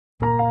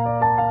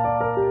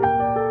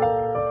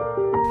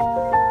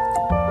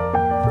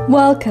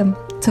Welcome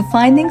to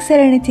Finding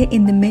Serenity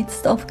in the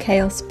Midst of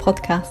Chaos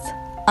podcast.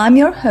 I'm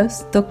your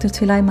host, Dr.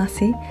 Tulay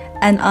Masi,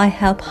 and I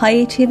help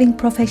high-achieving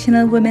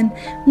professional women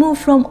move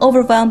from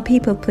overwhelmed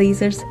people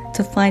pleasers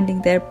to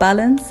finding their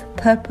balance,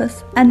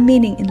 purpose, and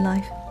meaning in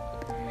life.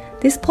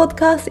 This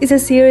podcast is a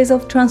series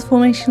of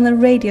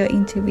transformational radio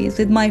interviews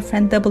with my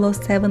friend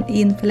 007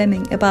 Ian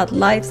Fleming about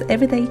life's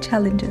everyday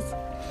challenges.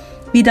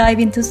 We dive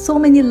into so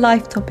many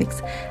life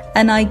topics,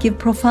 and I give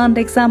profound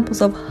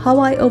examples of how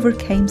I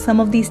overcame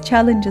some of these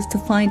challenges to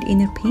find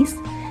inner peace,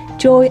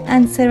 joy,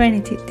 and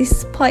serenity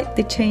despite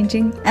the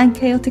changing and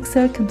chaotic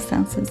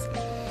circumstances.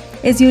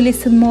 As you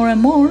listen more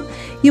and more,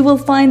 you will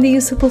find the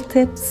useful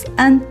tips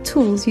and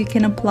tools you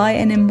can apply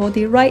and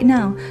embody right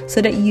now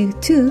so that you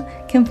too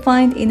can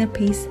find inner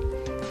peace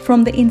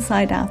from the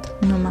inside out,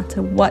 no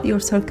matter what your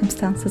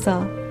circumstances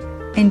are.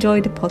 Enjoy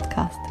the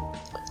podcast.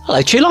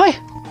 Hello, Tulay.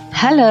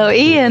 Hello,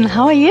 Ian.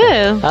 How are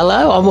you?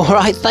 Hello, I'm all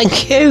right,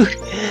 thank you.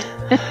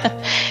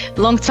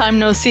 Long time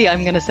no see,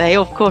 I'm going to say.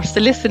 Of course,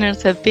 the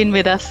listeners have been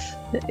with us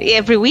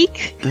every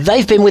week.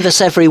 They've been with us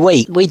every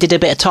week. We did a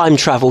bit of time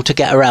travel to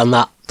get around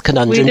that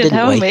conundrum,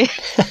 didn't we?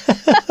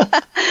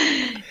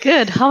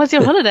 Good. How was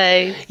your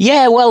holiday?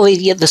 Yeah, well,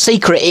 the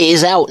secret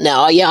is out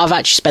now. Yeah, I've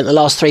actually spent the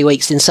last 3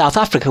 weeks in South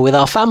Africa with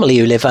our family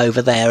who live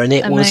over there, and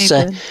it was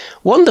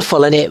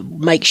wonderful, and it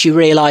makes you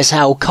realise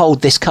how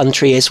cold this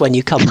country is when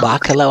you come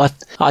back. Although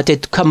I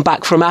did come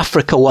back from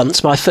Africa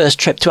once, my first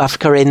trip to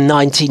Africa in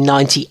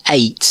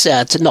 1998,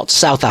 not to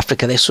South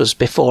Africa. This was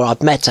before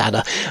I'd met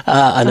Anna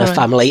and her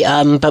family.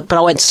 But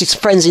I went to see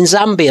some friends in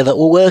Zambia that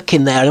were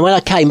working there, and when I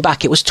came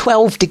back, it was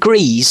 12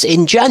 degrees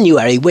in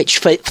January, which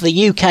for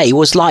the UK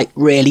was like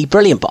really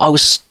brilliant. But I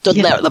was stood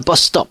there at the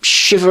bus stop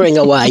shivering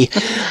away.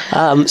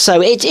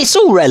 So it's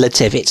all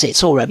relative.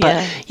 It's all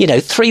relative.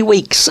 But 3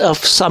 weeks of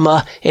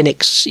summer in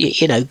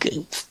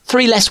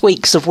 3 less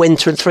weeks of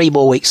winter and 3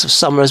 more weeks of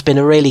summer has been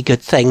a really good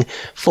thing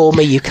for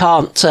me. You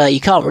can't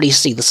really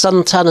see the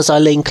suntan as I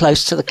lean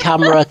close to the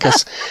camera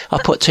because I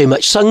put too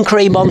much sun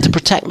cream on to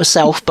protect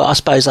myself, but I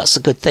suppose that's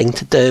a good thing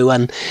to do.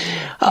 And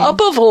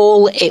above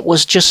all, it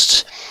was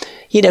just,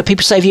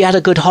 people say, have you had a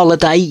good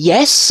holiday?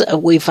 Yes,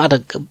 we've had a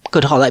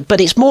good holiday,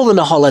 but it's more than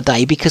a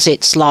holiday because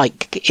it's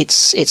like,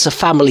 it's a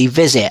family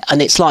visit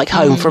and it's like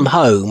home from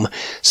home.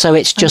 So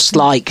it's just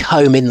like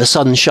home in the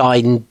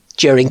sunshine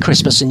during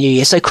Christmas and New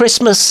Year. So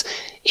Christmas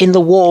in the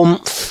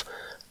warmth,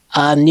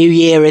 New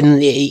Year in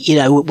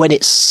when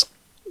it's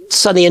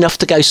sunny enough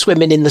to go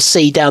swimming in the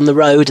sea down the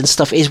road and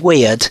stuff is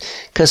weird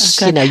because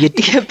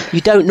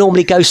you don't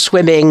normally go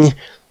swimming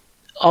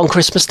on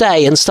Christmas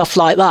Day and stuff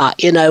like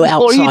that, outside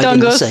or you don't in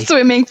the go sea.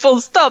 Swimming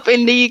full stop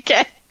in the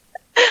UK.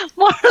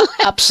 More or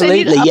less.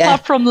 Absolutely,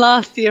 Apart from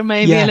last year,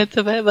 maybe a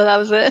little bit, but that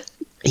was it.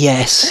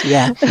 Yes,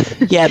 yeah.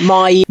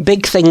 My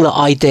big thing that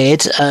I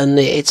did, and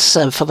it's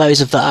for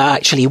those of that are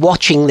actually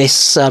watching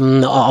this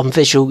on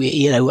visual,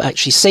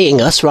 actually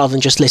seeing us rather than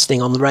just listening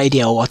on the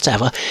radio or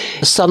whatever.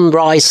 The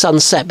sunrise,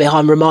 sunset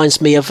behind reminds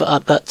me of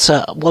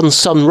that one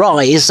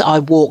sunrise. I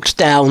walked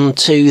down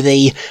to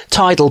the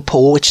tidal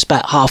pool, which is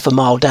about half a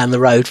mile down the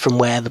road from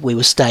where we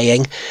were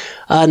staying,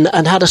 and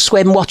had a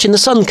swim watching the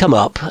sun come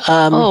up.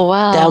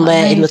 Down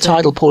there in the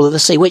tidal pool of the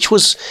sea, which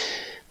was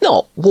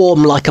not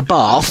warm like a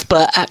bath,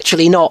 but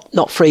actually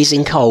not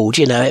freezing cold.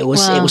 It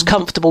was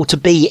comfortable to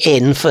be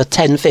in for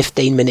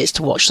 10-15 minutes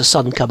to watch the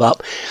sun come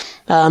up.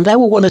 There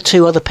were one or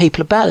two other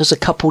people about. There was a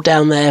couple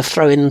down there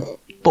throwing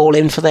ball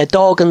in for their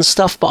dog and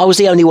stuff, but I was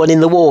the only one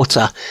in the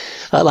water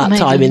at that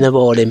time in the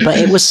morning. But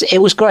it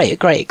was great, a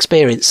great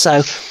experience.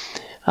 So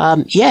so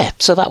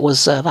that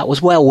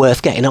was well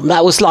worth getting up.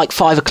 That was like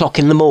 5 o'clock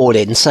in the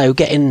morning. So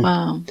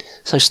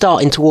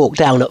starting to walk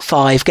down at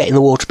 5, getting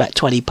the water about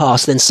 20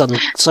 past, then sun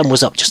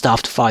was up just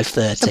after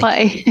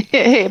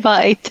 5:30.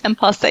 About 10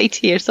 past 8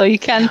 here, so you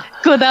can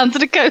go down to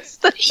the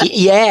coast.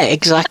 Yeah,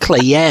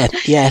 exactly.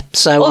 Yeah.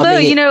 So although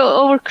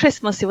over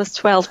Christmas it was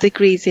 12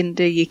 degrees in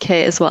the UK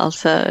as well.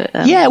 So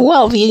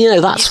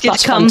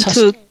that's come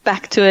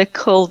back to a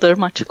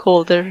much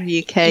colder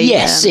UK.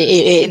 Yes,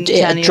 it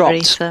January,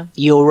 dropped. So.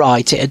 You're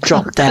right. It had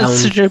dropped down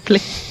considerably.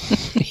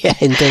 Yeah,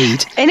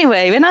 indeed.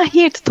 Anyway, we're not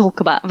here to talk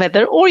about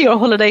weather or your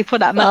holiday for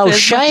that matter. Oh,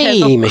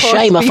 shame! I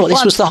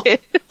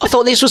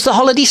thought this was the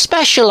holiday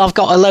special. I've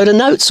got a load of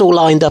notes all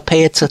lined up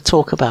here to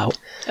talk about.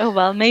 Oh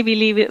well, maybe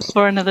leave it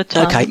for another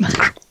time.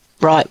 Okay.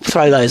 Right,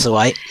 throw those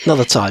away.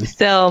 Another time.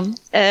 So,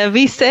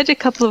 we said a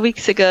couple of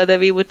weeks ago that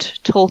we would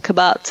talk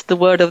about the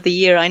word of the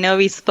year. I know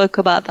we spoke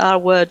about our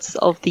words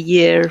of the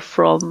year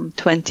from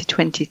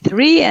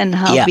 2023 and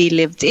how we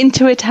lived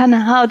into it and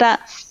how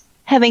that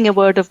having a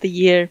word of the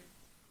year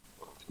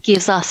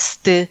gives us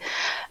the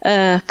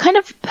kind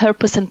of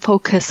purpose and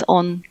focus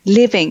on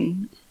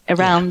living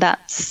around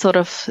that sort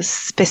of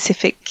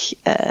specific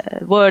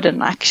word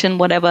and action,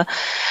 whatever.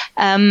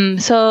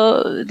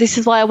 So this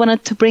is why I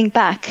wanted to bring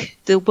back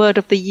the word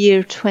of the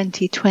year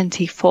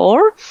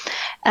 2024,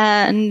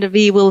 and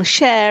we will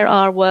share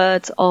our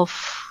words of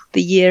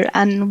the year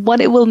and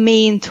what it will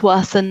mean to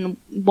us and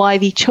why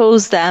we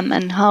chose them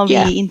and how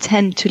we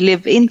intend to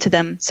live into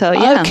them. So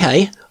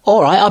Okay.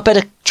 All right, I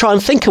better try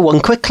and think of one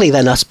quickly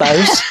then, I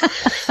suppose.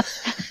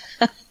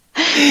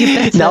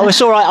 No,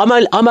 it's all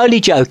right. I'm only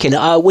joking.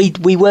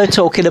 We were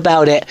talking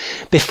about it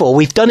before.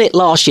 We've done it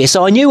last year,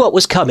 so I knew what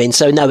was coming.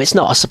 So no, it's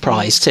not a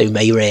surprise to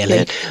me,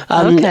 really. Okay.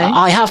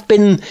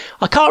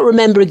 I can't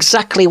remember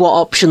exactly what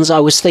options I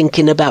was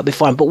thinking about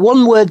before, but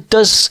one word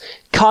does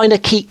kind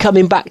of keep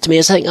coming back to me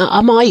as saying,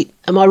 am I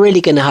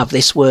really going to have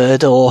this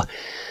word? Or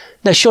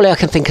no, surely I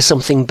can think of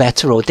something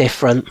better or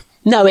different.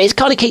 No, it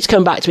kind of keeps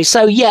coming back to me.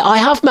 So yeah, I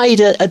have made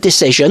a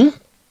decision.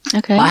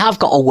 Okay. I have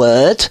got a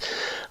word,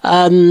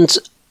 and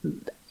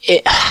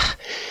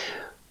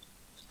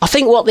I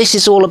think what this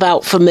is all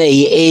about for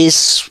me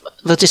is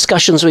the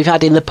discussions we've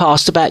had in the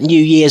past about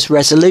New Year's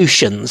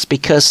resolutions,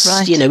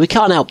 because, we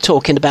can't help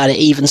talking about it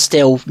even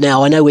still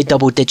now. I know we're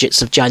double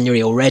digits of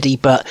January already,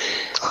 but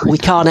we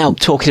can't help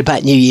talking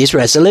about New Year's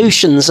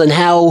resolutions and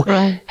how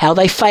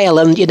they fail.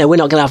 And, we're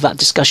not going to have that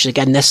discussion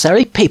again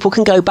necessarily. People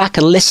can go back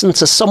and listen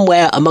to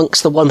somewhere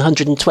amongst the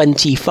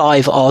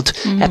 125 odd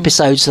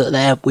episodes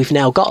that we've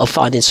now got of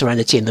Finding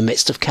Serenity in the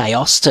Midst of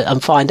Chaos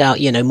and find out,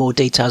 more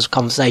details of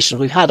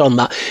conversations we've had on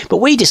that. But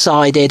we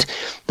decided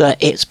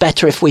that it's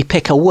better if we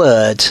pick a word.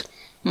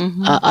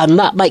 And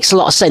that makes a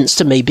lot of sense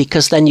to me,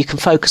 because then you can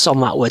focus on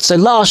that word. So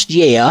last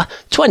year,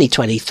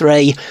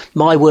 2023,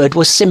 my word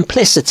was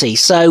simplicity.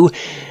 So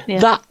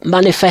that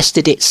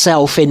manifested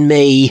itself in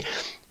me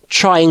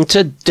trying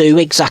to do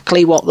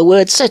exactly what the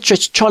word said,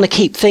 trying to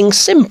keep things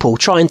simple,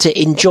 trying to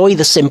enjoy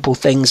the simple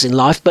things in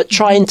life, but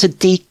trying to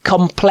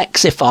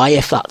decomplexify,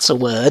 if that's a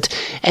word,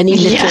 any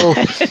little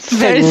it's a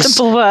very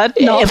simple word.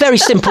 A very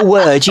simple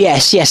word,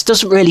 yes,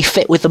 doesn't really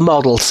fit with the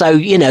model. So,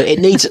 it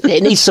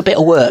needs a bit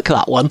of work,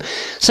 that one.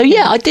 So,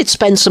 yeah, I did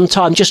spend some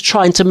time just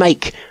trying to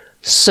make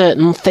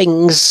certain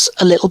things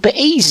a little bit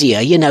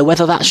easier,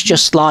 whether that's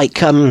just like...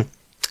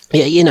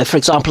 for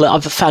example,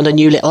 I've found a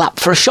new little app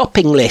for a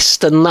shopping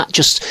list, and that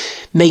just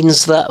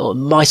means that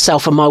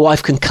myself and my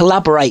wife can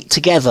collaborate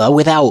together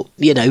without,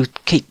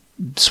 keep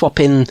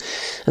swapping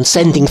and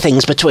sending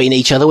things between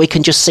each other. We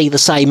can just see the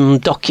same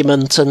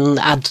document and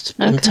add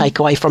and take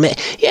away from it.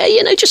 Yeah,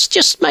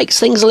 just makes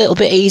things a little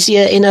bit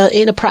easier in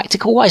a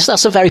practical way. So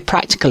that's a very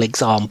practical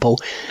example.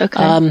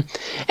 Okay.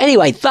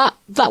 Anyway, that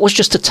was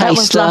just a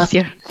taster.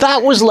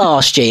 That was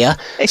last year.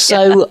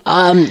 So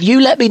you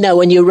let me know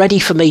when you're ready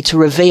for me to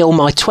reveal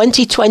my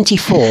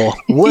 2024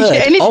 word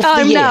Any of the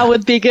time year. now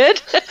would be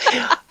good.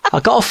 I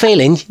got a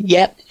feeling,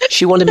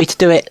 she wanted me to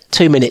do it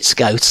 2 minutes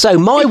ago. So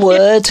my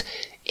word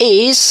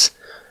is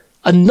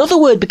another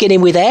word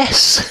beginning with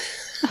S.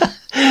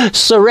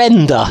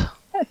 Surrender.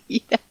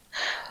 Yeah.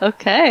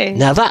 Okay.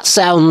 Now that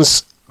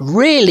sounds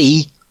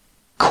really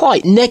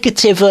quite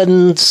negative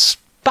and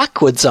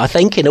backwards, I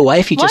think, in a way,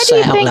 if you just say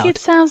it out loud. Why do you think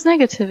it sounds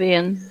negative,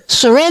 Ian?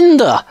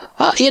 Surrender.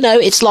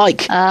 It's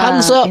like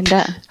hands up,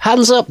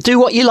 do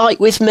what you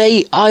like with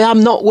me. I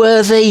am not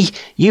worthy.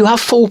 You have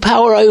full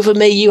power over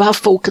me. You have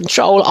full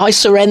control. I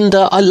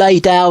surrender. I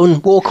lay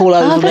down, walk all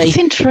over me. That's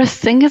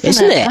interesting,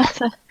 isn't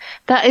it?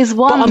 That is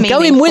one but I'm meaning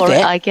going with for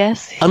it, I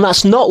guess. And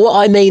that's not what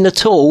I mean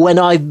at all when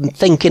I'm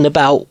thinking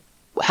about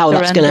how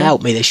that's going to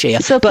help me this year.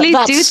 So please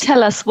do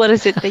tell us, what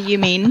is it that you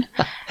mean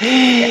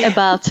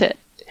about it?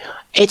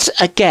 It's,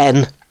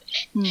 again,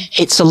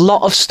 it's a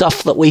lot of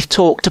stuff that we've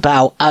talked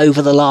about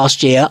over the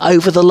last year,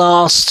 over the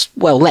last,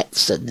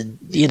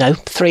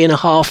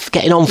 3.5,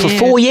 getting on for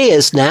 4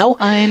 years now.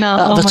 I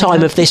know. At the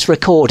time of this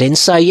recording.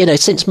 So,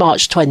 since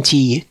March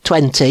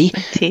 2020,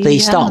 the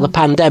start of the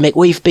pandemic,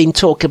 we've been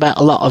talking about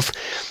a lot of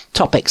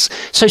topics.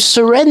 So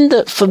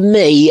surrender for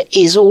me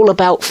is all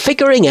about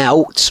figuring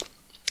out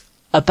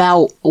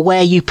about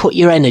where you put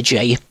your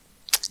energy.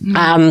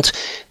 And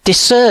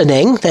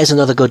discerning, there's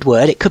another good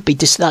word. It could be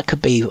that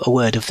could be a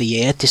word of the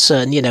year,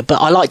 discern,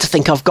 but I like to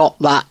think I've got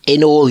that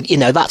in all,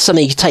 that's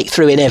something you take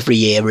through in every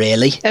year,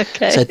 really.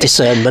 Okay. So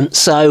discernment.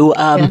 So,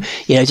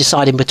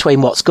 deciding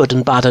between what's good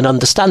and bad and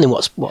understanding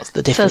what's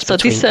the difference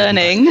between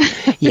discerning.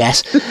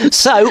 Yes.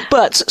 So,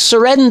 but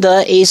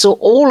surrender is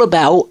all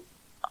about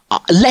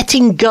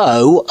letting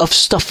go of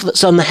stuff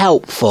that's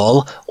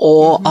unhelpful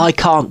or I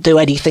can't do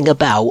anything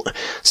about.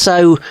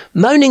 So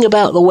moaning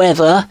about the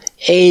weather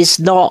is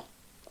not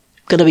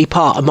going to be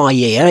part of my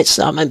year.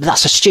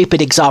 That's a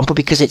stupid example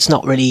because it's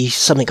not really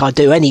something I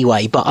do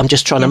anyway, but I'm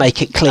just trying to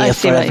make it clear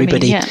for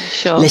everybody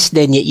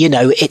listening.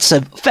 It's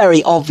a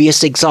very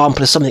obvious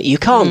example of something that you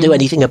can't do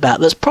anything about,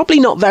 that's probably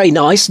not very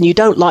nice, and you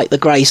don't like the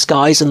grey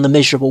skies and the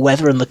miserable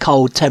weather and the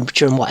cold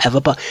temperature and whatever,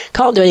 but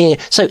can't do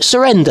anything. So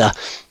surrender.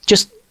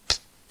 Just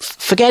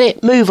forget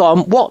it, move on.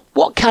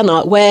 What can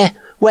I, where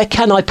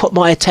can I put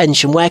my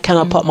attention? Where can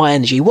I put my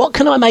energy? What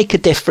can I make a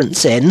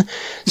difference in?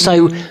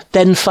 So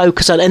then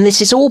focus on, and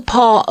this is all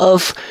part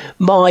of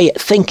my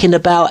thinking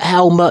about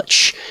how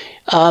much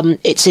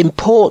it's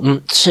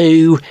important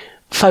to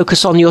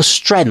focus on your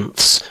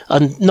strengths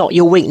and not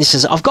your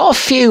weaknesses. I've got a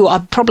few.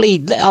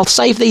 I'll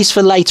save these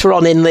for later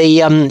on in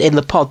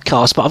the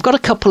podcast. But I've got a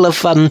couple of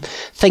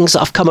things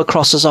that I've come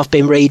across as I've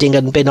been reading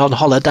and been on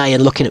holiday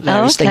and looking at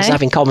various things,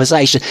 having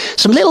conversation.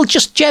 Some little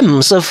just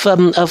gems of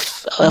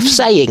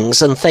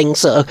sayings and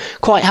things that are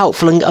quite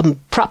helpful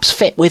and perhaps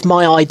fit with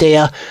my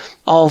idea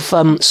of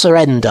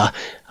surrender.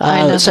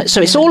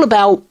 So it's all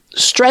about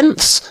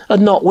strengths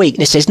and not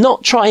weaknesses,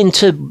 not trying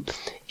to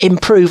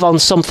improve on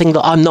something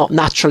that I'm not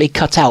naturally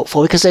cut out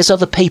for, because there's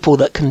other people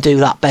that can do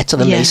that better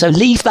than me. So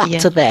leave that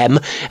to them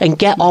and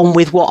get on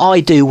with what I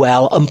do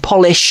well and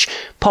polish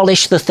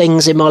the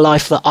things in my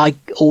life that I'm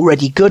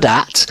already good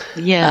at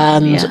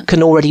and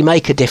can already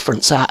make a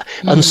difference at,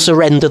 and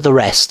surrender the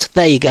rest.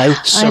 There you go.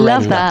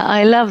 Surrender.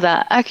 I love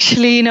that.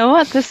 Actually, you know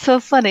what? That's so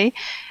funny.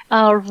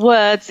 Our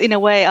words, in a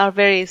way, are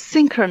very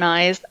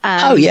synchronized,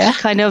 and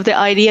kind of the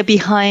idea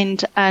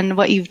behind and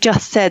what you've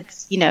just said,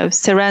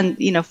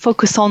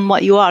 focus on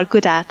what you are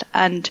good at,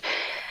 and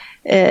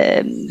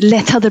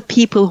let other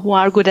people who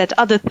are good at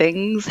other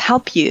things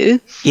help you.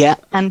 Yeah.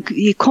 And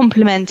you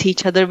complement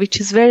each other,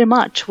 which is very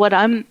much what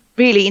I'm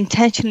really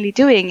intentionally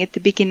doing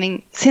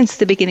since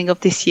the beginning of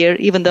this year,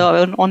 even though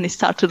I only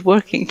started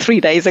working 3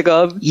 days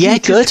ago. Yeah,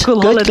 good.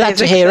 Glad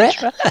to hear it.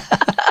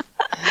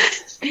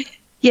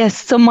 Yes,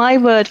 so my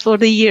word for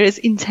the year is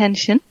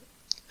intention.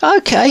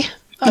 Okay.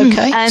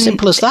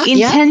 Simple as that.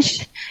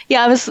 Intention.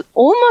 Yeah, I was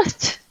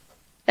almost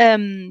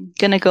going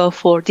to go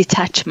for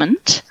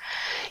detachment,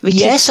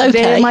 which is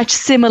very much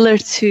similar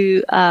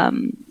to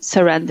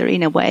surrender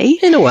in a way.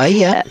 In a way,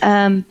 yeah.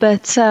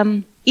 But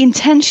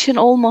intention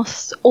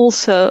almost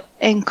also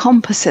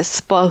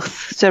encompasses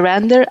both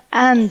surrender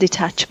and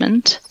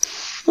detachment.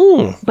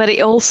 But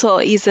it also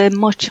is a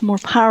much more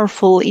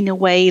powerful in a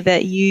way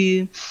that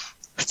you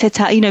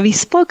set out. We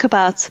spoke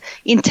about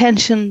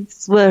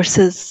intentions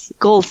versus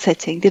goal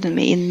setting, didn't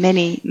we, in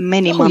many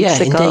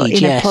months ago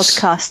in a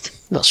podcast.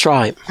 That's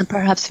right. And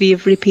perhaps we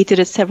have repeated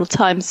it several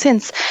times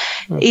since.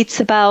 It's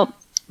about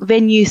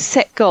when you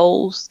set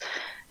goals,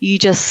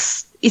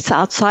 it's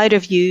outside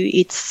of you.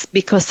 It's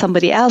because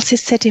somebody else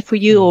has set it for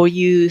you, or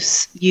you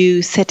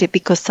set it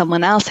because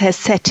someone else has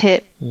set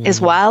it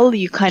as well.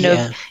 You kind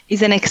of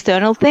is an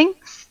external thing,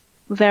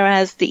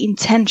 whereas the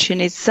intention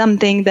is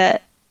something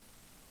that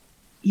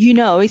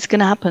it's going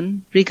to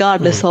happen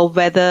regardless of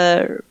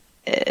whether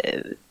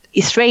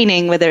it's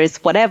raining, whether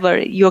it's whatever,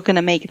 you're going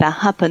to make that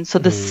happen. So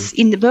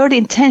the word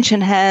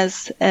intention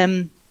has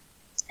a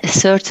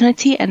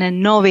certainty and a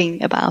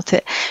knowing about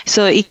it.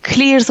 So it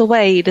clears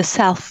away the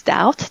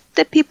self-doubt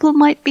that people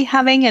might be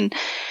having. And,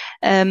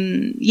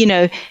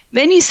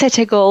 when you set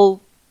a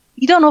goal,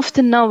 you don't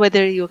often know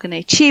whether you're going to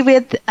achieve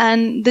it.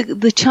 And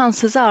the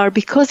chances are,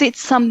 because it's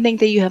something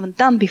that you haven't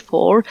done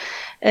before,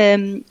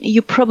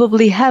 you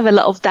probably have a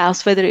lot of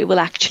doubts whether it will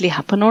actually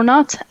happen or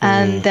not.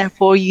 And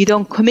therefore, you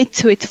don't commit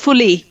to it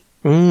fully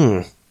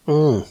as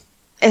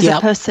a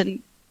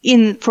person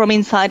from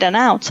inside and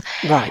out.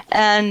 Right.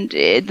 And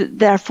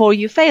therefore,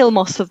 you fail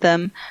most of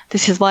them.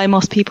 This is why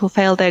most people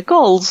fail their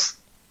goals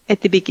at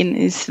the beginning,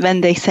 is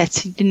when they set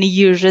the New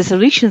Year's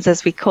resolutions,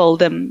 as we call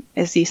them,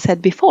 as you said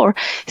before.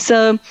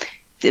 So,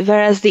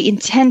 whereas the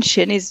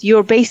intention is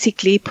you're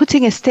basically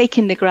putting a stake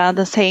in the ground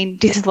and saying,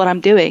 this is what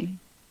I'm doing.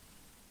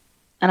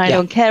 And I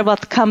don't care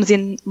what comes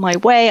in my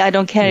way. I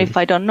don't care if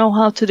I don't know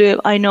how to do it.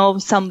 I know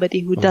somebody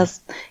who does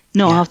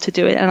know how to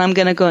do it, and I'm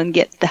going to go and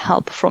get the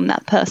help from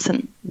that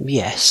person.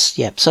 Yes,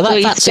 So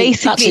that's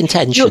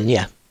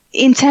intention,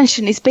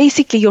 Intention is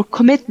basically your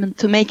commitment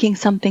to making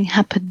something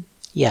happen.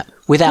 Yeah,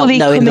 without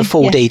knowing the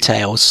full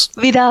details.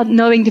 Without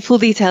knowing the full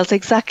details,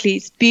 exactly.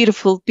 It's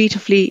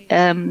beautifully,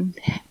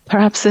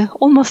 perhaps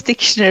almost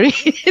dictionary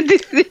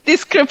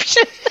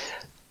description.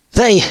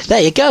 There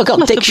you go. I've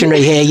got a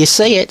dictionary here. You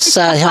see, it's.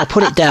 I'll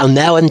put it down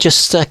now and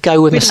just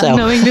go with myself.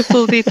 Without knowing the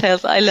full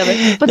details, I love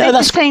it. But at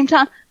the same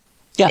time,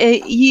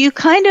 you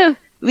kind of,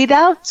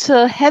 without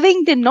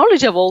having the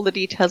knowledge of all the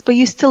details, but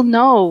you still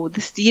know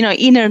this,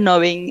 inner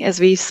knowing, as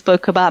we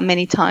spoke about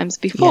many times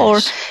before.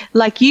 Yes.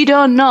 Like, you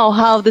don't know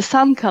how the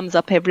sun comes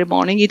up every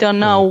morning. You don't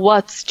know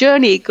what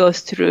journey it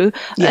goes through.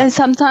 Yeah. And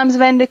sometimes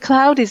when the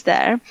cloud is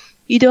there,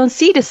 you don't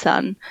see the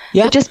sun.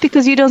 Yeah. But just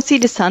because you don't see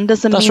the sun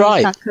doesn't mean it's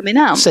not coming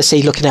out. So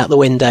see, looking out the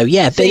window.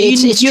 Yeah, but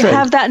it's you true.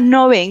 have that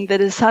knowing that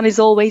the sun is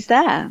always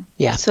there.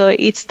 Yeah. So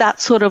it's that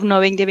sort of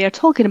knowing that we are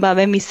talking about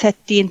when we set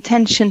the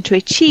intention to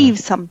achieve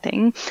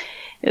something.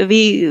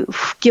 We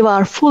give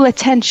our full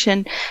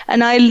attention.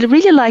 And I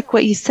really like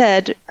what you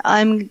said.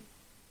 I'm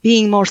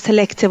being more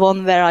selective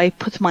on where I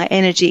put my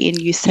energy in,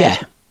 you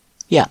said.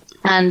 Yeah.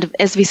 And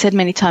as we said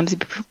many times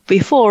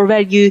before, where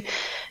you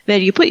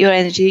put your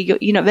energy,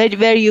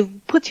 where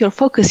you put your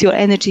focus, your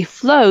energy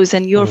flows,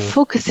 and you're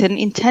focusing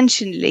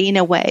intentionally in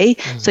a way.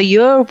 So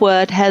your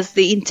word has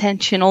the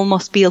intention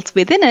almost built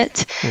within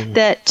it,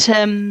 that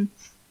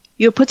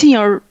you're putting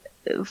your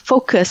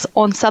focus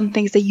on some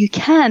things that you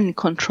can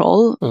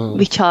control,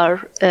 which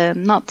are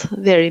not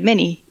very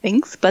many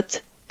things, but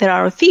there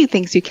are a few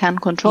things you can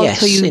control. Yes,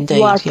 so indeed,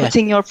 you are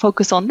putting your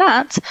focus on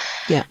that,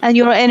 and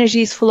your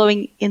energy is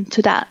flowing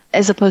into that,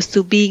 as opposed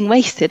to being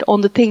wasted on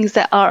the things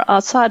that are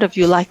outside of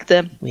you, like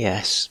the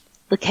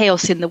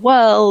chaos in the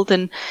world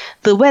and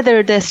the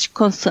weather that's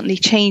constantly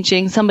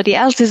changing, somebody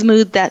else's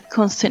mood that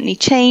constantly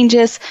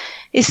changes.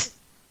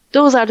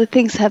 Those are the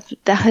things that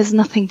has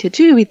nothing to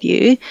do with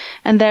you,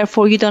 and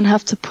therefore you don't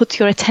have to put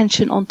your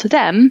attention onto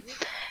them.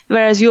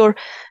 Whereas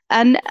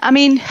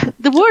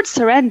the word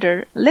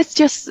surrender, let's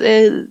just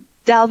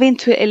delve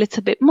into it a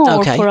little bit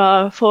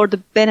more for the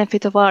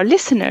benefit of our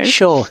listeners.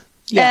 Sure.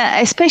 Yeah.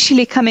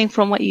 Especially coming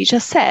from what you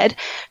just said.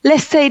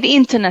 Let's say the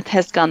internet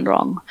has gone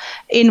wrong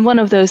in one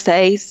of those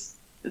days.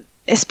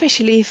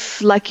 Especially if,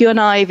 like you and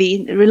I,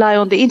 we rely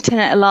on the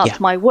internet a lot. Yeah.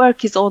 My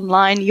work is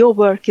online, your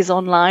work is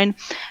online.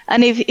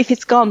 And if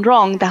it's gone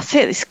wrong, that's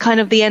it. It's kind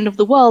of the end of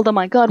the world. Oh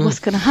my God, what's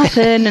going to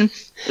happen? And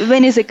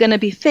when is it going to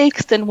be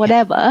fixed and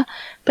whatever?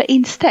 But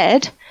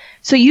instead,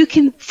 so you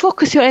can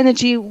focus your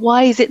energy.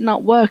 Why is it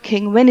not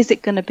working? When is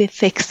it going to be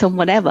fixed and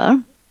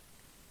whatever?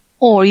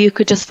 Or you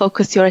could just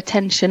focus your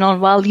attention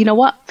on, well, you know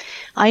what?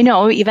 I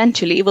know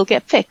eventually it will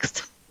get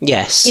fixed.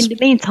 Yes. In the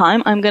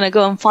meantime, I'm going to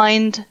go and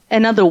find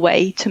another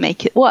way to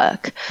make it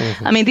work.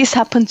 Mm-hmm. I mean, this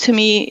happened to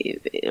me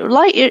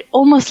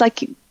almost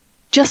like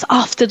just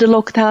after the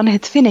lockdown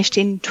had finished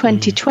in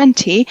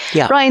 2020.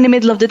 Right in the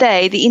middle of the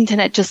day, the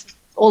internet just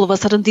all of a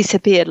sudden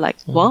disappeared. Like,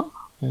 what?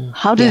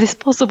 How did this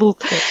possible?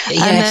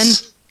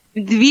 Yes.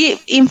 And then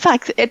in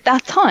fact, at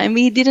that time,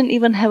 we didn't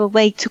even have a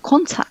way to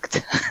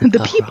contact the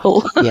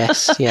people.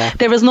 Yes, yeah.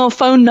 There was no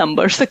phone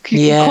number, so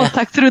you can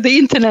contact through the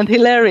internet.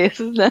 Hilarious,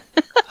 isn't it?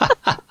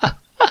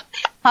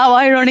 How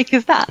ironic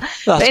is that?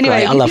 That's but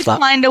anyway, great. I love that.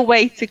 Find a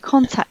way to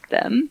contact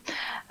them.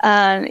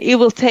 It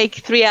will take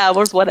 3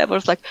 hours, whatever.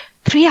 It's like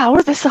 3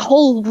 hours? That's a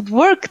whole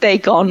work day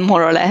gone,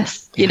 more or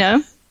less, you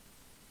know?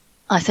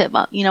 I said,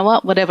 well, you know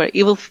what? Whatever.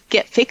 It will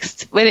get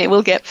fixed when it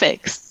will get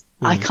fixed.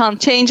 I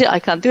can't change it. I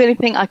can't do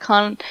anything. I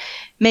can't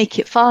make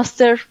it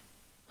faster.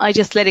 I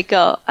just let it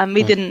go. And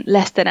within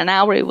less than an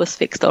hour, it was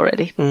fixed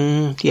already.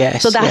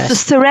 Yes. So that's the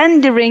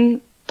surrendering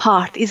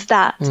part is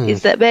that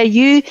where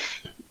you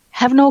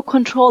have no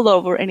control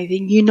over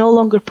anything. You no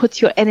longer put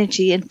your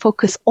energy and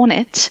focus on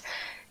it.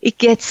 It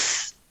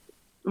gets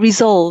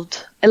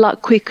resolved a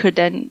lot quicker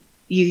than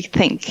you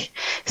think.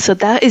 So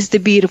that is the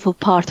beautiful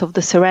part of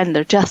the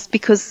surrender, just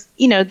because,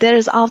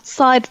 there's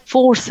outside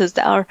forces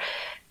that are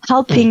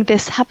helping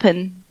this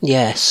happen.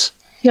 Yes.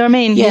 You know what I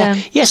mean? Yeah.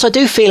 Yes, I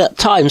do feel at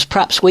times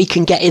perhaps we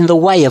can get in the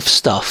way of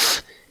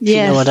stuff. Yes,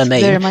 you know what I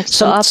mean? Very much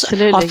so,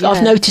 absolutely.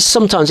 I've noticed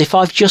sometimes if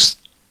I've just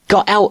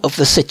got out of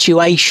the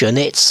situation,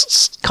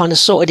 it's kind of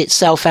sorted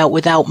itself out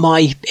without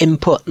my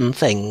input and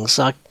things.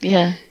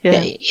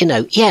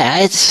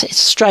 It's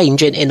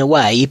strange in a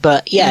way,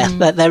 but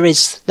there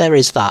is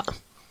that.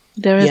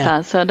 There is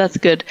that, so that's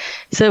good.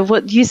 So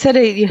what you said,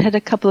 you had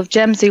a couple of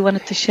gems you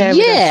wanted to share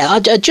with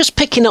us. Yeah, just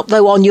picking up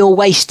though on your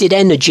wasted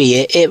energy,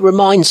 it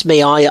reminds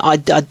me, I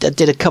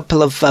did a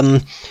couple of,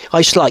 I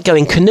used to like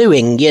going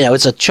canoeing,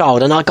 as a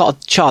child, and I got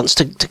a chance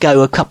to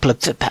go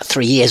about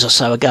 3 years or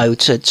so ago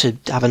to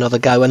have another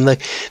go, and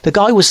the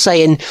guy was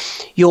saying,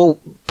 you're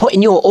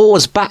putting your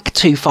oars back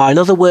too far. In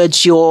other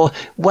words, you're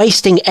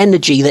wasting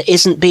energy that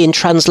isn't being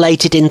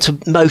translated into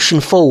motion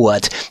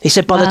forward. He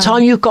said, by the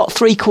time you've got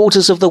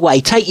 3/4 of the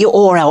way, take your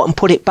oar out and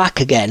put it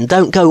back again.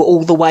 Don't go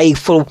all the way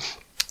full.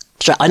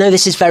 I know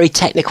this is very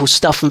technical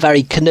stuff and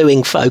very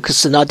canoeing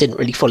focused, and I didn't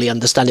really fully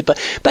understand it, but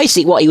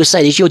basically what he was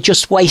saying is you're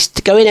just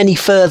going any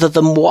further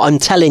than what I'm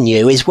telling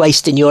you is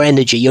wasting your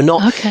energy. You're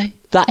not,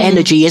 that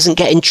energy isn't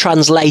getting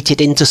translated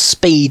into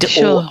speed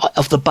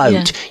of the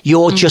boat. Yeah.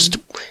 You're just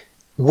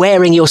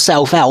wearing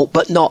yourself out,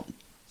 but not,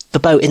 the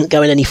boat isn't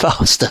going any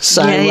faster.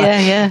 So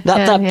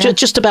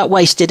just about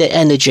wasted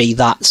energy.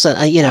 That's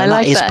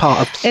that is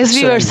part of. As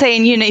we were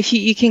saying, if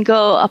you can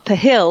go up a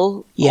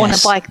hill on a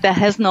bike that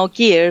has no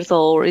gears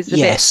or is a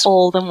bit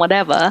old and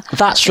whatever.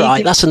 That's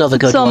right. That's another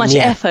good one. So much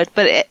effort,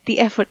 but the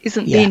effort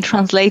isn't being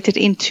translated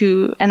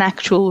into an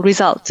actual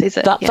result, is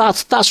it?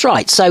 That's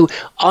right. So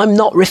I'm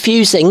not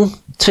refusing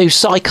to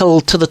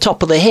cycle to the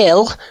top of the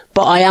hill,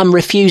 but I am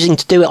refusing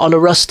to do it on a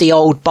rusty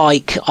old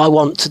bike. I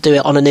want to do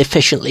it on an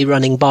efficiently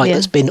running bike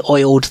that's been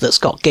oiled, that's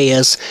got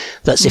gears,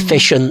 that's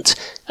efficient.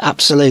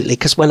 Absolutely.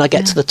 Because when I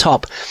get to the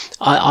top,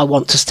 I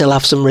want to still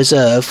have some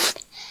reserve.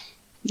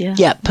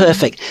 Yeah,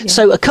 perfect. Yeah.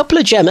 So a couple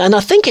of gems, and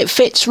I think it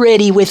fits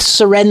really with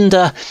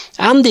surrender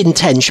and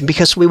intention,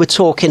 because we were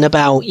talking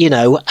about,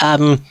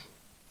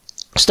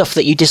 stuff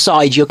that you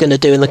decide you're going to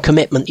do and the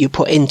commitment you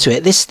put into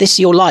it. This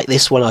you'll like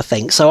this one, I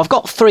think. So I've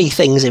got 3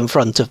 things in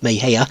front of me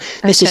here.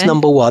 This is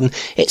number 1.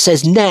 It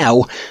says,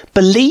 now,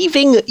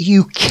 believing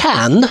you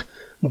can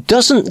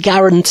doesn't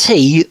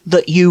guarantee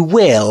that you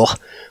will,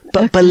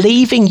 but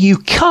believing you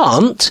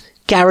can't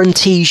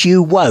guarantees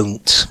you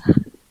won't.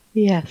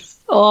 Yes.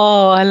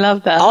 Oh, I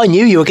love that. I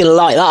knew you were going to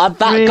like that.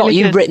 That really got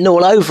you good. Written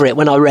all over it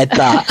when I read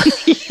that.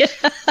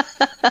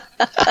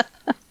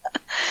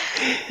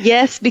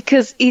 Yes,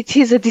 because it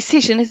is a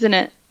decision, isn't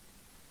it?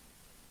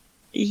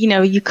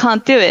 You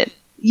can't do it.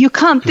 you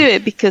can't do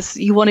it because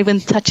you won't even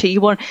touch it.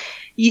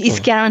 It's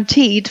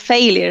guaranteed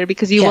failure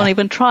because you won't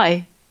even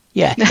try.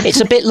 Yeah,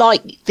 it's a bit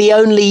like the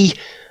only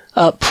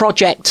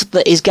project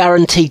that is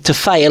guaranteed to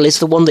fail is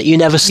the one that you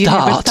never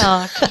start.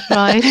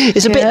 Right?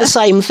 It's a bit the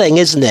same thing,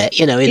 isn't it?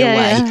 In a way.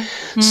 Yeah.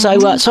 Mm-hmm.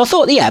 So I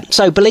thought,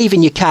 so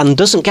believing you can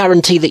doesn't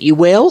guarantee that you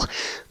will,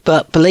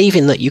 but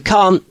believing that you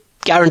can't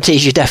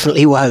guarantees you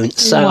definitely won't.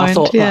 So I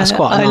thought that's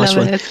quite a nice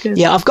one.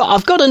 Yeah, I've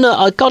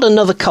got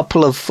another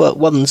couple of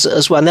ones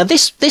as well. Now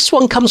this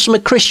one comes from a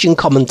Christian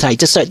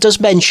commentator, so it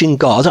does mention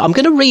God. I'm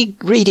going to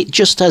read it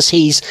just as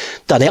he's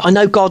done it. I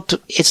know God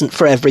isn't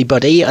for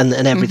everybody and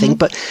everything,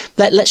 but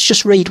let's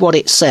just read what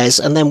it says,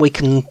 and then we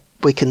can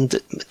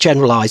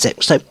generalize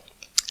it. So it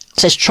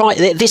says,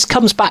 this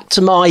comes back to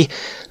my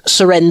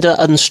surrender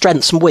and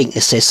strengths and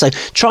weaknesses. So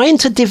trying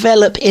to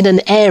develop in an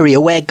area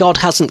where God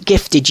hasn't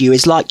gifted you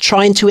is like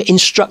trying to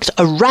instruct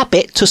a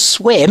rabbit to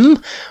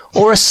swim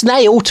or a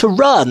snail to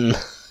run.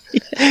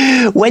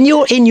 When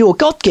you're in your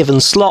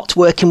God-given slot,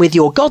 working with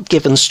your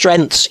God-given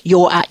strengths,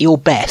 you're at your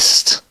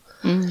best.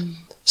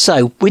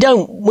 So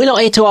we're not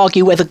here to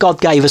argue whether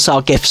God gave us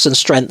our gifts and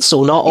strengths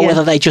or not, or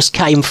whether they just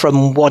came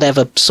from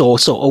whatever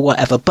source or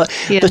whatever. But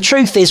the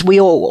truth is, we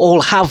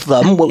all have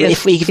them.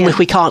 If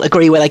we can't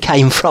agree where they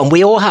came from,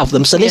 we all have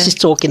them. So this is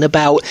talking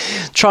about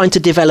trying to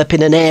develop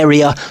in an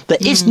area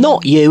that is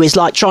not you. Is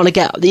like trying to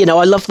get,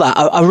 I love that,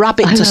 a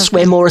rabbit to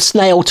swim or a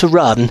snail to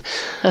run.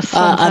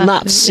 And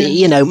that's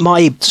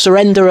my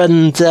surrender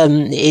and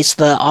is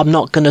that I'm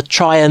not going to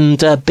try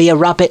and be a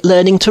rabbit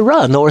learning to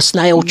run, or a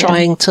snail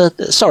trying to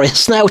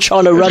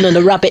trying to run and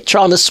a rabbit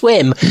trying to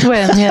swim.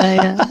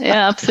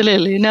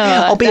 Absolutely. No,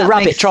 I'll be a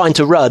rabbit trying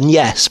to run,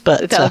 yes,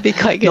 but that would be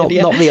quite good,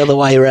 not the other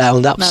way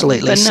around.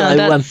 Absolutely.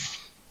 That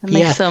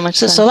makes so much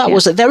sense. So that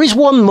was it. There is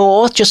one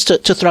more just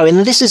to throw in,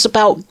 and this is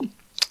about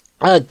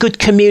good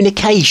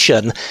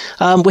communication,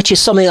 which is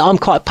something that I'm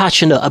quite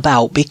passionate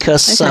about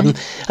because, and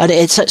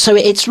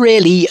it's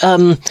really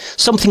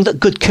something that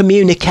good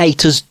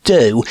communicators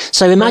do.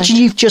 So imagine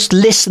you've just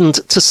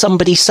listened to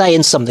somebody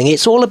saying something.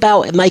 It's all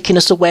about making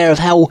us aware of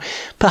how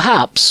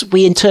perhaps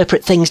we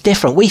interpret things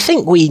different. We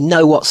think we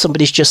know what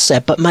somebody's just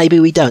said, but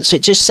maybe we don't. So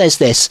it just says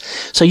this.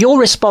 So your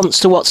response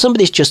to what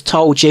somebody's just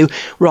told you,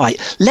 right,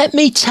 let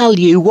me tell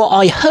you what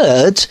I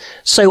heard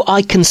so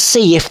I can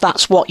see if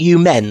that's what you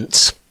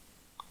meant.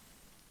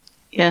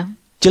 Yeah.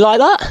 Do you like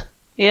that?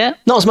 Yeah.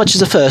 Not as much as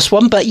the first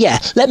one, but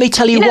let me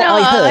tell you what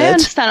I heard. I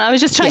understand. I was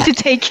just trying to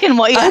take in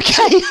what you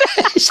Okay.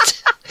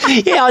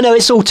 Yeah, I know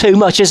it's all too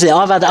much, isn't it?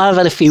 I've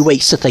had a few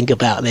weeks to think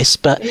about this,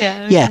 but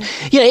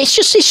it's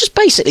just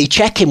basically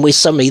checking with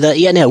somebody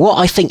that, what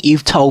I think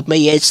you've told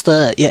me is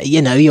that,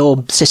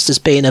 your sister's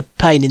being a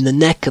pain in the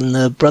neck and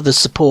the brother's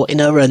supporting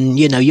her and,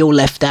 you're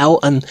left out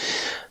and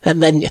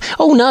then,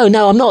 oh,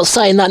 no, I'm not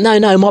saying that.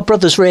 No, my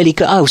brother's really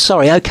good. Oh,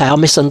 sorry, okay, I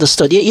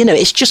misunderstood.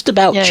 It's just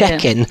about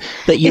checking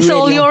that you. It's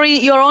all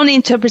your own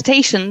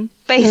interpretation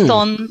based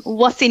on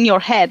what's in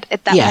your head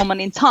at that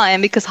moment in time,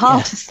 because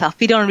half the stuff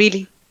we don't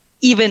really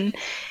even,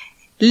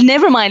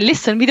 never mind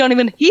listen, we don't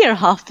even hear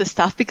half the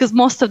stuff because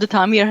most of the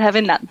time we are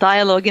having that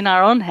dialogue in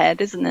our own head,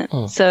 isn't it?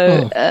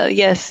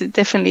 Yes,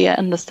 definitely I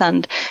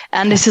understand.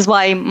 And this is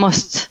why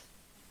most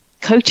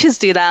coaches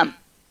do that.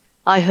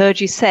 I heard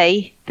you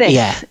say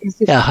this. Is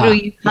this true?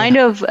 You kind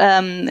of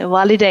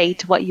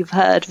validate what you've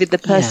heard with the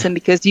person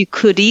because you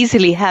could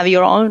easily have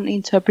your own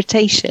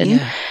interpretation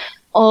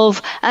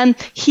of, and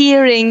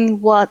hearing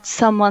what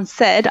someone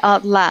said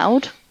out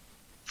loud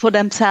for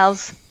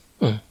themselves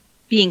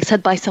being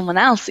said by someone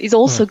else is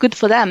also good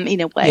for them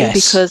in a way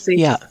because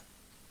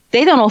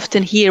they don't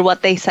often hear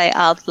what they say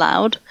out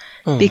loud.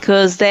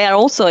 Because they are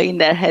also in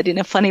their head in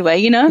a funny way,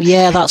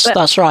 Yeah,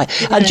 that's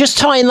right. And just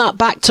tying that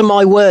back to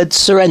my word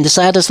surrender,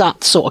 so how does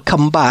that sort of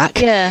come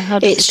back? Yeah,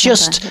 it's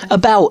just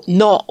about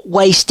not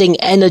wasting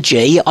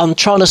energy on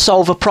trying to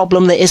solve a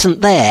problem that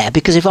isn't there.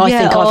 Because if I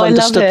think I've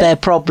understood their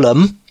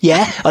problem,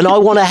 and I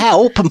want to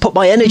help and put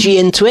my energy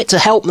into it to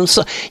help them,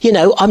 so,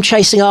 I'm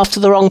chasing after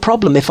the wrong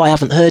problem if I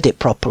haven't heard it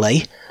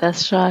properly.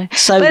 That's right.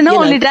 So, but not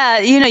only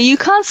that, you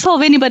can't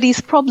solve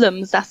anybody's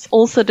problems. That's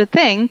also the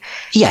thing.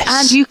 Yes.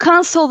 And you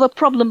can't solve a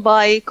problem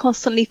by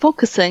constantly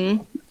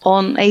focusing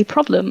on a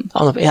problem.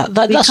 We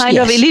kind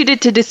of alluded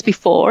to this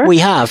before. We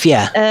have,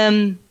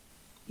 You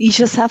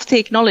just have to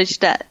acknowledge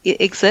that it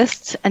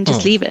exists and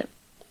just leave it.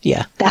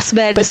 Yeah. That's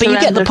where but you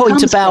get the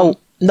point about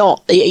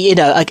not,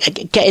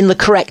 getting the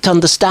correct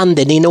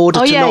understanding in order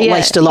to not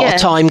waste a lot of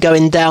time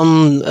going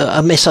down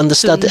a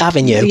misunderstood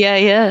avenue.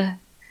 Yeah.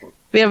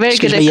 We are very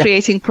good at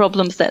creating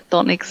problems that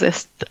don't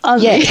exist.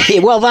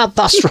 Well,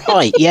 that's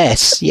right.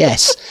 Yes. Yeah.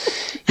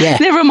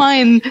 Never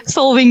mind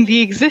solving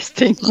the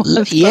existing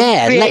ones.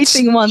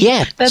 Creating ones.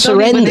 Yeah.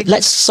 Surrender.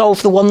 Let's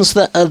solve the ones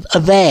that are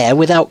there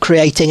without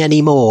creating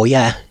any more.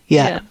 Yeah.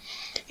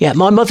 Yeah,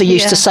 my mother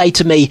used to say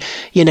to me,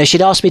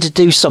 she'd ask me to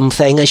do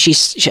something,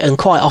 and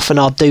quite often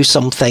I'd do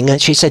something,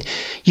 and she said,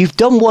 "You've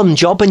done one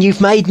job and you've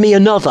made me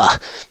another,"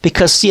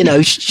 because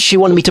she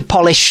wanted me to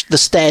polish the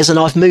stairs, and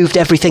I've moved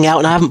everything out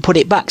and I haven't put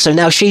it back, so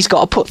now she's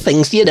got to put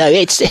things.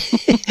 It's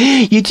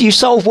you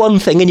solve one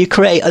thing and you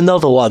create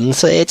another one.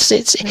 So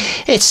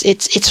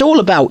it's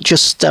all about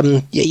just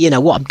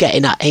what I'm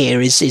getting at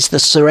here is the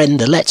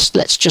surrender.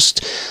 Let's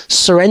just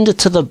surrender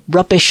to the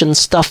rubbish and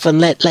stuff, and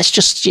let's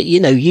just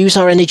use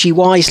our energy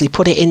wisely.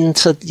 Put it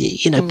into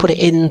put it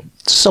in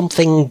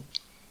something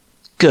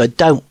good.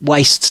 Don't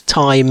waste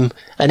time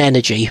and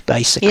energy,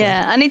 basically.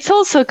 Yeah, and it's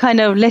also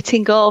kind of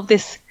letting go of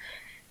this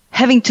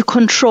having to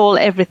control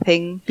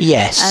everything.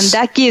 Yes. And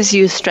that gives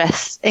you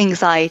stress,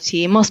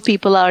 anxiety. Most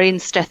people are in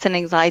stress and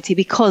anxiety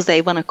because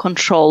they want to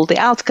control the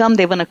outcome.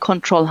 They want to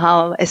control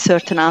how a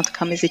certain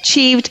outcome is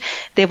achieved.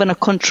 They want to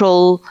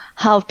control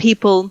how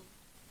people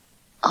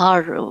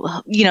are,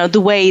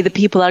 the way the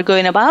people are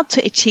going about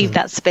to achieve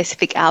that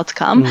specific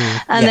outcome.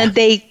 And then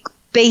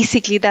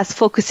that's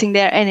focusing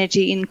their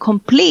energy in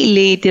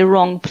completely the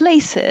wrong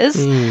places.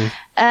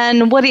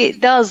 And what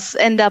it does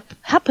end up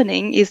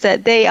happening is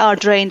that they are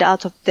drained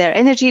out of their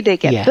energy. They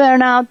get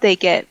burnout, they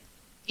get,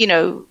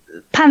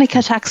 panic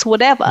attacks,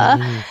 whatever.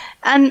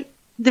 And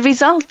the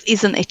result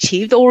isn't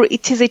achieved, or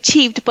it is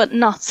achieved, but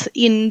not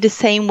in the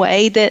same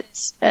way that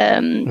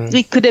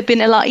it could have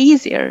been a lot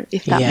easier,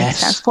 if that makes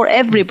sense, for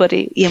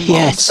everybody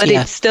involved. But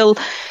it's still,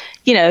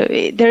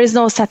 there is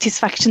no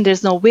satisfaction.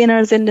 There's no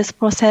winners in this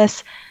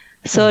process.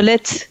 So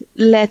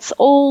let's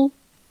all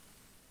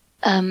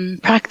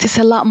practice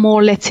a lot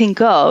more letting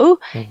go.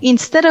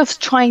 Instead of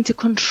trying to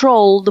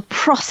control the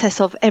process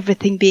of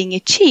everything being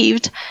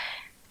achieved,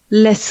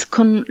 let's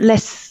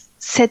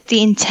set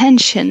the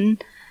intention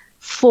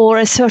for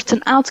a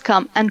certain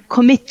outcome and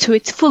commit to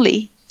it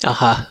fully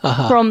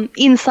from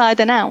inside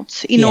and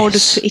out in order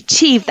to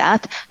achieve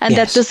that. And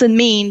that doesn't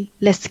mean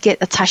let's get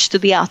attached to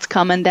the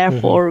outcome and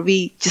therefore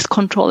we just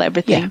control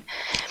everything.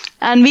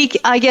 And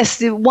I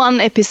guess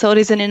one episode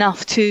isn't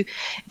enough to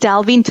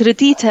delve into the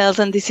details,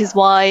 and this is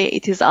why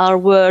it is our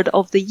word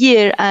of the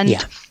year. And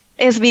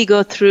as we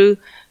go through,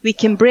 we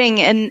can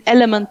bring an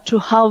element to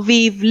how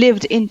we've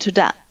lived into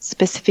that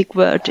specific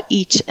word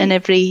each and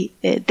every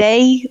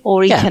day,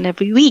 or each and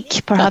every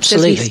week, perhaps,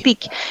 as we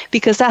speak.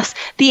 Because that's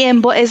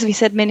as we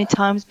said many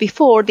times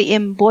before, the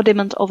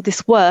embodiment of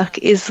this work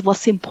is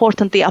what's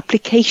important, the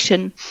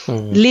application,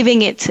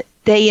 living it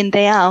day in,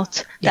 day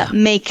out, that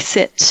makes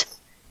it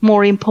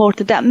more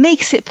important, that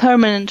makes it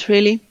permanent,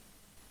 really.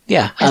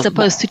 Yeah. As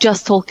opposed to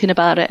just talking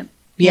about it.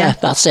 Yeah,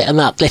 that's it. And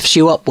that lifts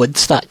you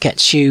upwards. That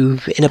gets you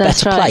in a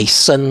better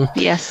place. And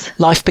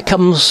life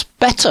becomes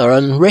better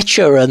and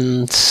richer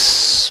and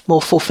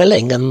more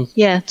fulfilling and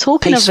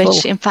talking peaceful. Of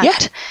which, in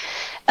fact,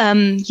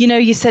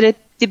 you said at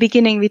the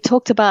beginning, we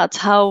talked about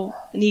how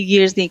New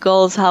Year's, New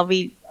goals, how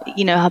we,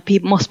 how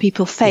most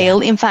people fail.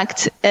 In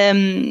fact,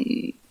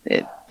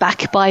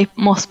 back by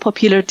most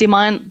popular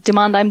demand,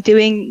 I'm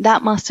doing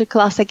that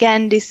masterclass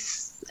again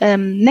this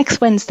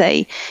next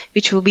Wednesday,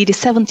 which will be the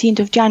 17th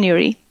of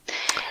January.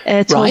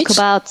 Talk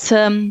about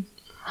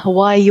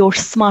why your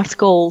SMART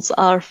goals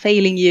are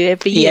failing you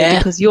every year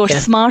because you're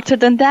smarter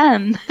than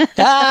them.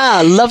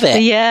 Love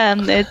it.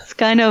 It's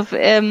kind of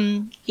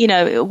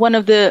one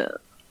of the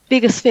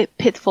biggest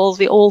pitfalls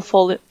we all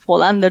fall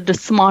under, the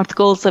SMART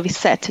goals that we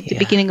set at the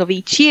beginning of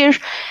each year,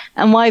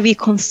 and why we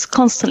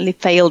constantly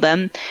fail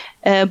them.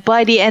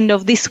 By the end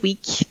of this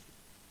week,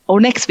 or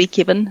next week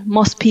even,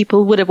 most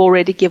people would have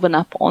already given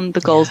up on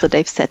the goals that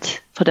they've set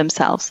for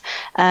themselves.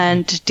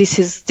 And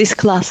this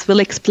class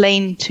will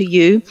explain to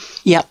you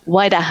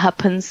why that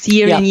happens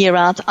year in, year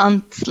out,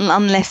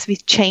 unless we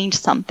change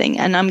something.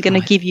 And I'm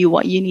going to give you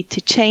what you need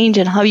to change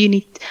and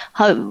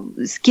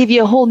give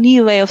you a whole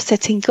new way of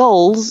setting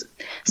goals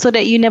so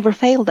that you never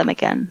fail them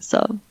again.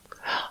 So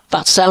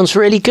that sounds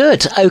really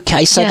good.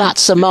 Okay, so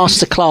that's a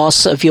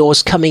masterclass of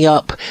yours coming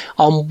up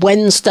on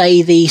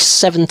Wednesday, the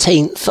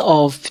 17th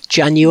of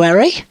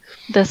January.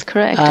 That's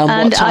correct.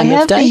 What time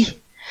of day?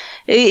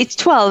 It's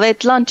 12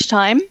 at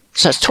lunchtime.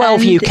 So it's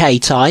 12 UK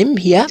time,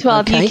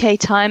 12 UK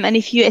time. And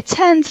if you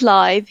attend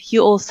live,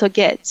 you also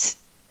get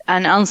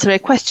and answer a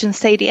question,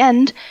 say at the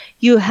end,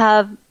 you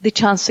have the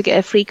chance to get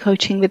a free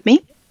coaching with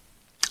me.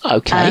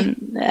 Okay.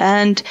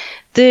 And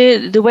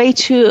the way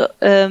to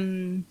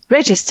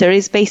register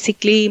is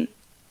basically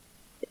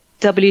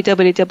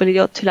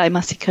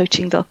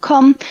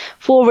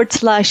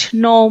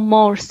www.tulaimassicoaching.com/no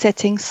more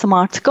setting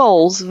SMART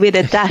goals with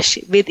a dash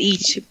with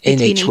each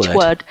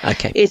word.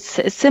 Okay. It's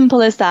as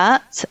simple as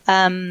that.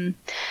 I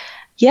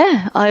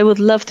would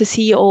love to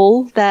see you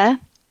all there.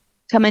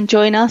 Come and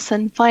join us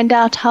and find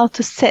out how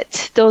to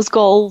set those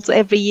goals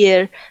every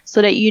year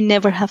so that you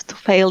never have to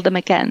fail them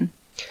again.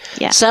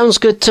 Yeah. Sounds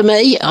good to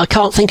me. I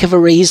can't think of a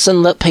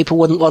reason that people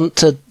wouldn't want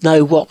to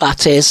know what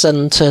that is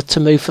and to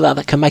move for that.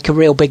 That can make a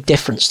real big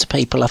difference to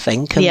people, I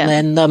think.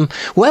 And then,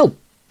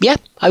 Yeah,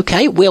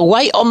 okay, we'll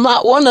wait on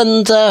that one,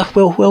 and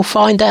we'll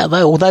find out,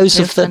 though. Those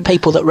of the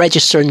people that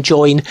register and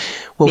join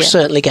will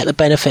certainly get the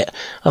benefit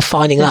of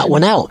finding that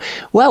one out.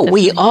 Well,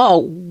 we are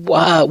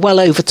well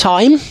over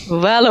time.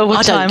 Well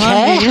over time,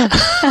 I don't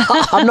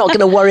care. I'm not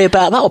going to worry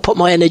about that or put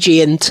my energy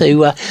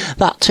into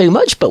that too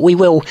much, but we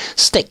will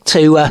stick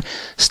to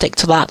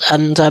that.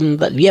 And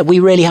we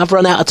really have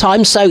run out of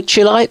time. So,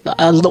 Tulay,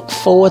 I look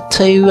forward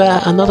to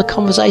another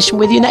conversation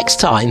with you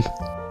next time.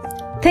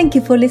 Thank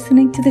you for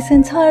listening to this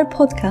entire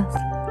podcast.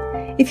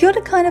 If you're the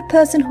kind of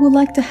person who would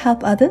like to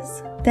help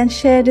others, then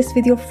share this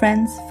with your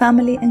friends,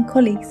 family and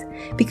colleagues,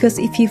 because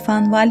if you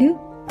found value,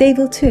 they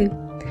will too.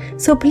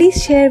 So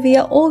please share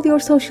via all your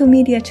social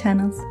media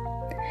channels.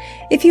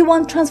 If you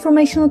want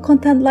transformational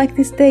content like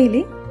this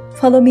daily,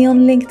 follow me on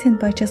LinkedIn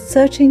by just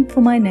searching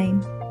for my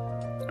name.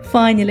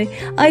 Finally,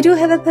 I do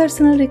have a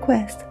personal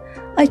request.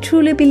 I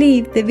truly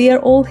believe that we are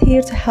all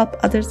here to help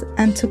others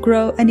and to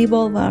grow and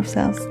evolve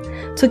ourselves.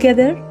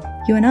 Together,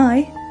 you and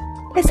I,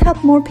 let's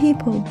help more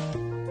people.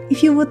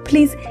 If you would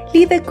please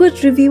leave a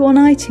good review on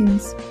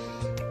iTunes.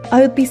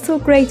 I would be so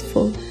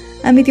grateful,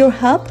 and with your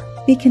help,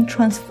 we can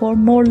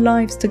transform more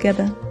lives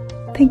together.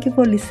 Thank you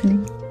for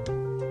listening.